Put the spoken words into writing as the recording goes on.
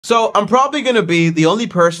So I'm probably going to be the only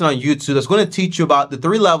person on YouTube that's going to teach you about the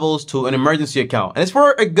 3 levels to an emergency account. And it's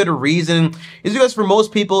for a good reason. It's because for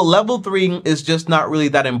most people, level 3 is just not really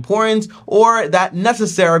that important or that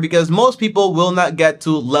necessary because most people will not get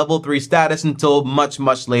to level 3 status until much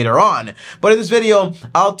later on. But in this video,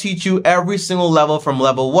 I'll teach you every single level from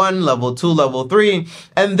level 1, level 2, level 3,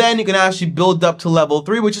 and then you can actually build up to level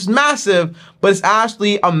 3, which is massive, but it's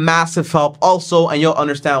actually a massive help also, and you'll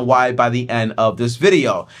understand why by the end of this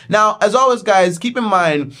video. Now, as always, guys, keep in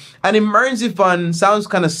mind, an emergency fund sounds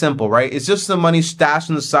kind of simple, right? It's just some money stashed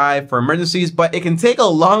on the side for emergencies, but it can take a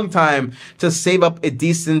long time to save up a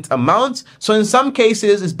decent amount. So in some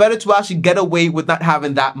cases, it's better to actually get away with not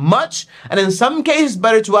having that much. And in some cases, it's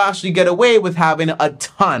better to actually get away with having a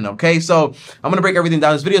ton, okay? So I'm going to break everything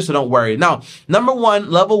down in this video, so don't worry. Now, number 1,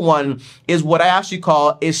 level 1 is what I actually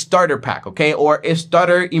call a starter pack, okay? Or a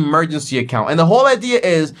starter emergency account. And the whole idea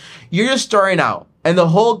is you're just starting out. And the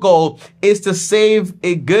whole goal is to save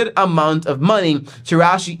a good amount of money so you're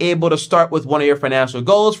actually able to start with one of your financial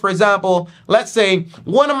goals. For example, let's say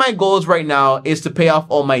one of my goals right now is to pay off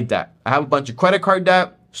all my debt. I have a bunch of credit card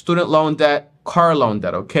debt, student loan debt, car loan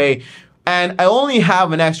debt, okay? And I only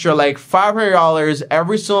have an extra like $500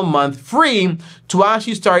 every single month free to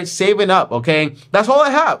actually start saving up, okay? That's all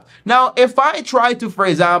I have. Now, if I try to, for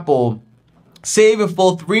example, save a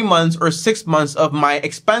full 3 months or 6 months of my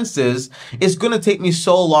expenses, it's going to take me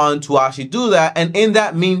so long to actually do that. And in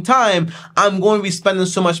that meantime, I'm going to be spending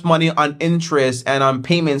so much money on interest and on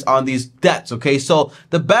payments on these debts. Okay. So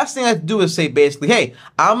the best thing I have to do is say basically, hey,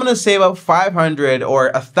 I'm going to save up $500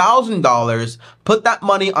 or $1,000, put that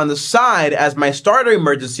money on the side as my starter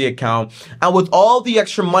emergency account. And with all the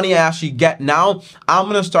extra money I actually get now, I'm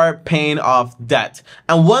going to start paying off debt.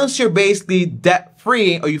 And once you're basically debt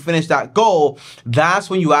free or you finish that goal, that's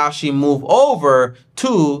when you actually move over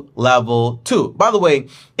to level 2. By the way,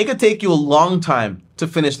 it could take you a long time to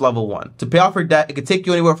finish level 1. To pay off your debt, it could take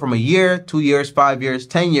you anywhere from a year, 2 years, 5 years,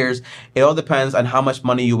 10 years. It all depends on how much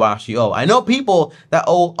money you actually owe. I know people that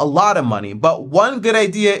owe a lot of money, but one good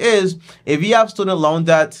idea is if you have student loan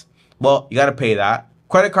debt, well, you got to pay that.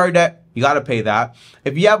 Credit card debt, you got to pay that.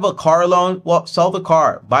 If you have a car loan, well, sell the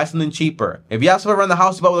car, buy something cheaper. If you have something around the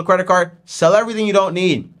house you bought with a credit card, sell everything you don't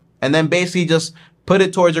need and then basically just put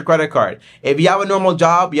it towards your credit card. If you have a normal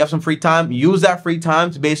job, you have some free time, use that free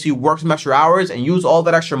time to basically work some extra hours and use all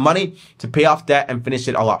that extra money to pay off debt and finish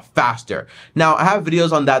it a lot faster. Now, I have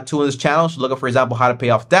videos on that too on this channel. So look up, for example, how to pay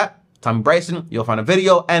off debt. TommyBryson, you'll find a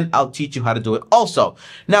video and I'll teach you how to do it also.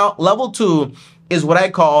 Now, level 2 is what I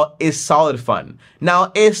call a solid fund.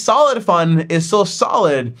 Now, a solid fund is so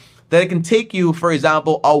solid that it can take you, for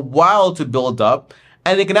example, a while to build up,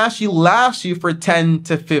 and it can actually last you for 10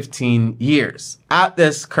 to 15 years at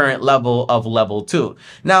this current level of level 2.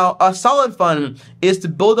 Now, a solid fund is to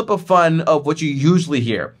build up a fund of what you usually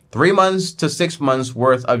hear, 3 months to 6 months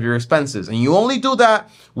worth of your expenses. And you only do that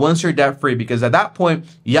once you're debt free, because at that point,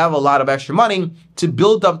 you have a lot of extra money to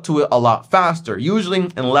build up to it a lot faster, usually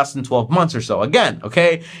in less than 12 months or so. Again,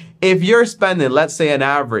 okay, if you're spending, let's say, an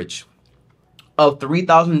average of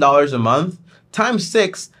 $3,000 a month times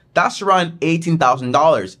 6, that's around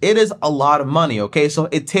 $18,000. It is a lot of money, okay? So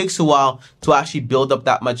it takes a while to actually build up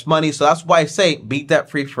that much money. So that's why I say be debt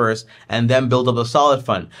free first and then build up a solid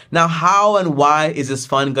fund. Now, how and why is this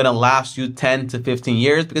fund gonna last you 10 to 15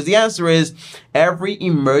 years? Because the answer is every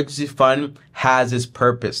emergency fund has its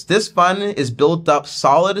purpose. This fund is built up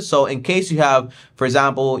solid. So in case you have, for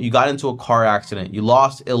example, you got into a car accident, you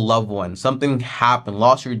lost a loved one, something happened,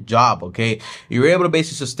 lost your job, okay? You're able to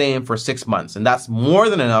basically sustain for 6 months. And that's more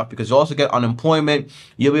than enough because you also get unemployment.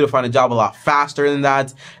 You'll be able to find a job a lot faster than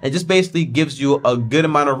that. It just basically gives you a good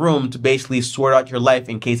amount of room to basically sort out your life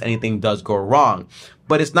in case anything does go wrong.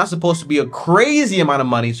 But it's not supposed to be a crazy amount of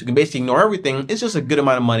money, so you can basically ignore everything. It's just a good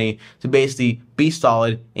amount of money to basically be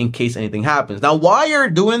solid in case anything happens. Now, while you're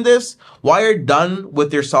doing this, while you're done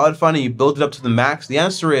with your solid fund and you build it up to the max, the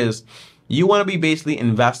answer is you want to be basically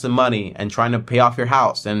investing money and trying to pay off your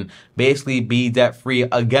house and basically be debt free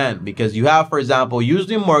again, because you have, for example,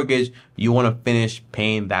 usually a mortgage, you want to finish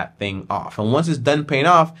paying that thing off. And once it's done paying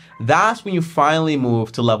off, that's when you finally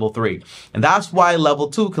move to level 3. And that's why level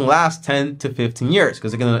 2 can last 10 to 15 years,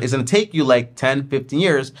 because it's going to take you like 10, 15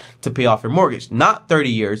 years to pay off your mortgage, not 30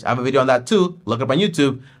 years. I have a video on that too. Look up on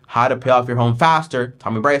YouTube, how to pay off your home faster.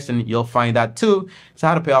 TommyBryson, you'll find that too. It's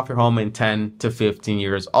how to pay off your home in 10 to 15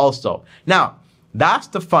 years also. Now, that's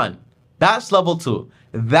the fun. That's level 2.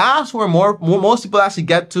 That's where most people actually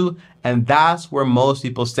get to, and that's where most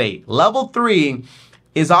people stay. Level 3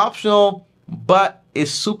 is optional, but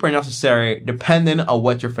it's super necessary depending on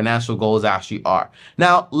what your financial goals actually are.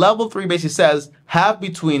 Now, level 3 basically says have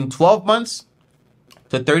between 12 months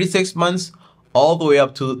to 36 months, all the way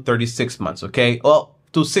up to 36 months, okay? Well,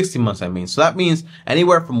 to 60 months, I mean. So that means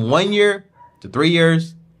anywhere from 1 year to 3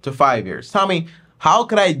 years to 5 years. Tommy, how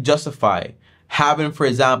could I justify having, for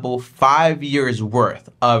example, 5 years worth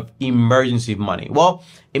of emergency money? Well,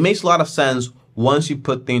 it makes a lot of sense once you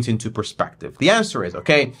put things into perspective. The answer is,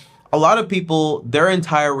 okay, a lot of people, their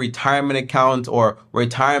entire retirement account or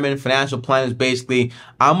retirement financial plan is basically,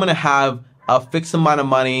 I'm going to have a fixed amount of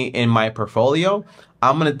money in my portfolio.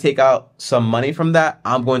 I'm going to take out some money from that.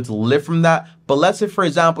 I'm going to live from that. But let's say, for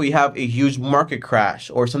example, you have a huge market crash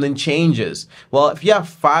or something changes. Well, if you have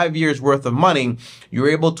 5 years worth of money, you're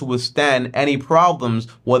able to withstand any problems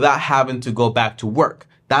without having to go back to work.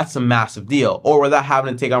 That's a massive deal. Or without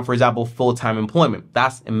having to take on, for example, full-time employment.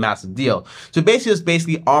 That's a massive deal. So basically, this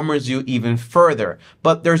basically armors you even further.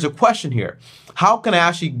 But there's a question here. How can I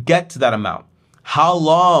actually get to that amount? How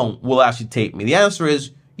long will it actually take me? The answer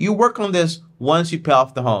is you work on this once you pay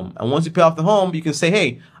off the home. And once you pay off the home, you can say,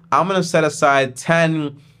 hey, I'm going to set aside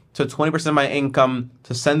 10 to 20% of my income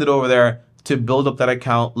to send it over there to build up that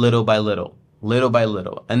account little by little. Little by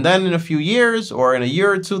little. And then in a few years or in a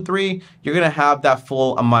year or 2, 3, you're going to have that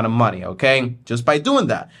full amount of money, okay? Just by doing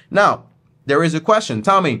that. Now, there is a question.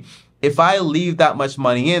 Tommy, if I leave that much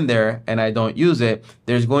money in there and I don't use it,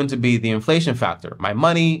 there's going to be the inflation factor. My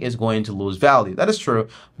money is going to lose value. That is true.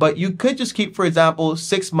 But you could just keep, for example,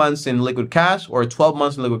 6 months in liquid cash or 12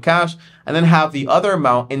 months in liquid cash and then have the other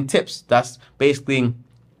amount in tips. That's basically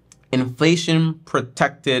inflation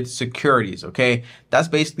protected securities, okay? That's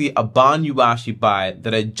basically a bond you actually buy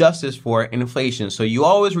that adjusts for inflation. So you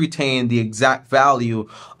always retain the exact value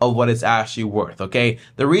of what it's actually worth, okay?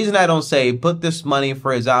 The reason I don't say put this money,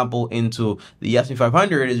 for example, into the S&P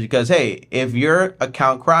 500 is because, hey, if your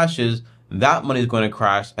account crashes, that money is going to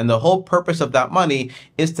crash. And the whole purpose of that money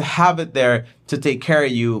is to have it there to take care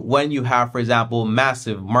of you when you have, for example,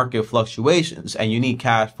 massive market fluctuations and you need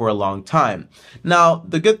cash for a long time. Now,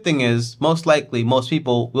 the good thing is most likely most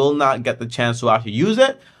people will not get the chance to actually use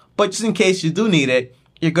it. But just in case you do need it,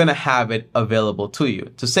 you're going to have it available to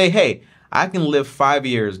you to say, hey, I can live 5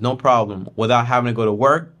 years, no problem, without having to go to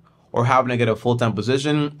work or having to get a full-time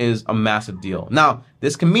position is a massive deal. Now,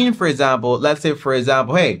 this can mean, for example, let's say, for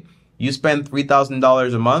example, hey, you spend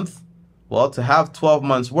 $3,000 a month. Well, to have 12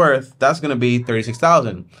 months worth, that's going to be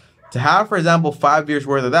 $36,000. To have, for example, 5 years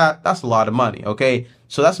worth of that, that's a lot of money. Okay.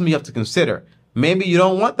 So that's something you have to consider. Maybe you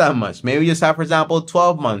don't want that much. Maybe you just have, for example,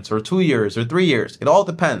 12 months or 2 years or 3 years. It all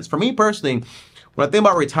depends. For me personally, when I think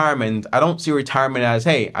about retirement, I don't see retirement as,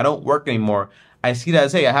 hey, I don't work anymore. I see it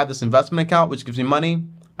as, hey, I have this investment account, which gives me money.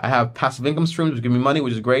 I have passive income streams, which give me money,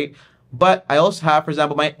 which is great. But I also have, for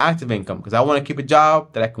example, my active income because I want to keep a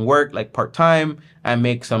job that I can work like part-time and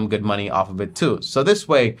make some good money off of it too. So this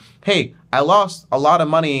way, hey, I lost a lot of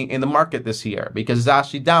money in the market this year because it's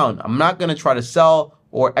actually down. I'm not going to try to sell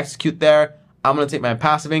or execute there. I'm going to take my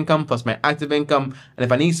passive income plus my active income. And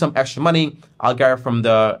if I need some extra money, I'll get it from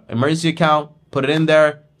the emergency account, put it in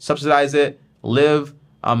there, subsidize it, live.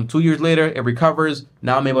 2 years later, it recovers.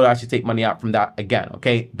 Now I'm able to actually take money out from that again.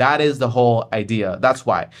 Okay, that is the whole idea. That's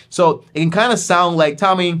why. So it can kind of sound like,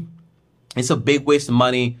 Tommy, it's a big waste of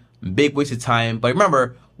money, big waste of time. But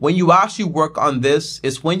remember, when you actually work on this,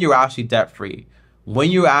 it's when you're actually debt free.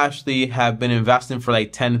 When you actually have been investing for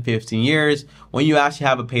like 10, 15 years, when you actually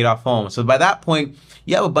have a paid off home. So by that point,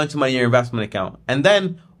 you have a bunch of money in your investment account. And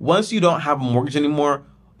then once you don't have a mortgage anymore,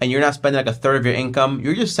 and you're not spending like a third of your income,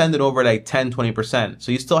 you're just sending over like 10, 20%.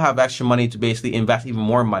 So you still have extra money to basically invest even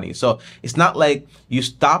more money. So it's not like you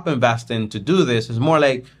stop investing to do this. It's more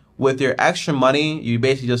like with your extra money, you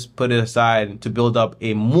basically just put it aside to build up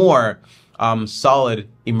a more solid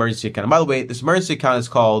emergency account. And by the way, this emergency account is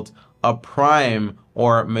called a prime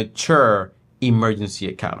or mature emergency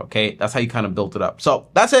account. Okay, that's how you kind of built it up. So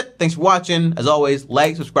that's it. Thanks for watching. As always,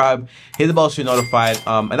 like, subscribe, hit the bell so you're notified.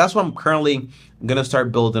 And that's what I'm currently gonna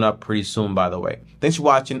start building up pretty soon, by the way. Thanks for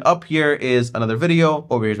watching. Up here is another video.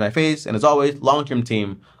 Over here's my face. And as always, long-term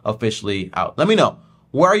team officially out. Let me know,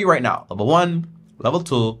 where are you right now? Level 1, level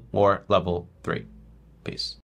 2, or level 3? Peace.